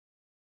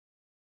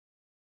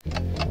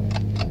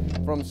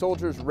From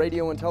soldiers,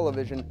 radio, and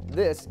television,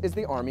 this is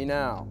the Army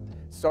Now.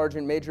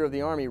 Sergeant Major of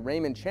the Army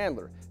Raymond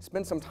Chandler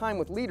spent some time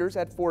with leaders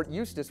at Fort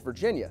Eustis,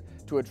 Virginia,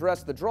 to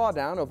address the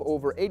drawdown of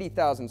over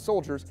 80,000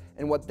 soldiers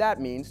and what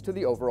that means to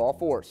the overall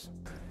force.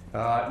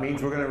 It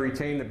means we're going to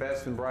retain the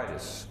best and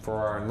brightest. For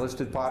our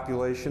enlisted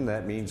population,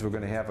 that means we're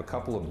going to have a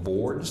couple of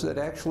boards that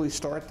actually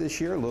start this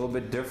year, a little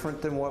bit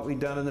different than what we've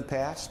done in the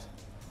past.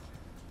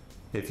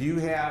 If you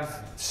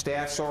have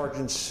staff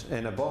sergeants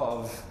and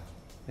above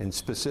and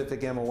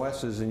specific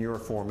MOSs in your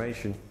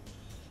formation,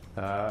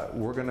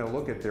 we're going to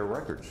look at their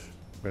records.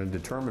 We're going to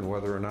determine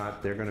whether or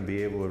not they're going to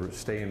be able to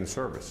stay in the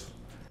service.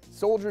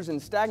 Soldiers in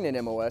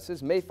stagnant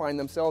MOSs may find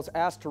themselves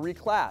asked to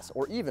reclass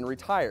or even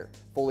retire.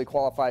 Fully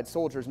qualified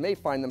soldiers may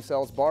find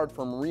themselves barred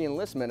from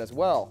re-enlistment as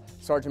well.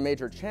 Sergeant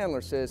Major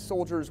Chandler says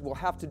soldiers will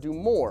have to do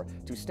more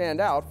to stand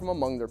out from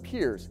among their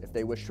peers if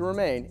they wish to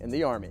remain in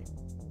the Army.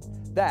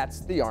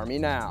 That's the Army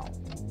Now.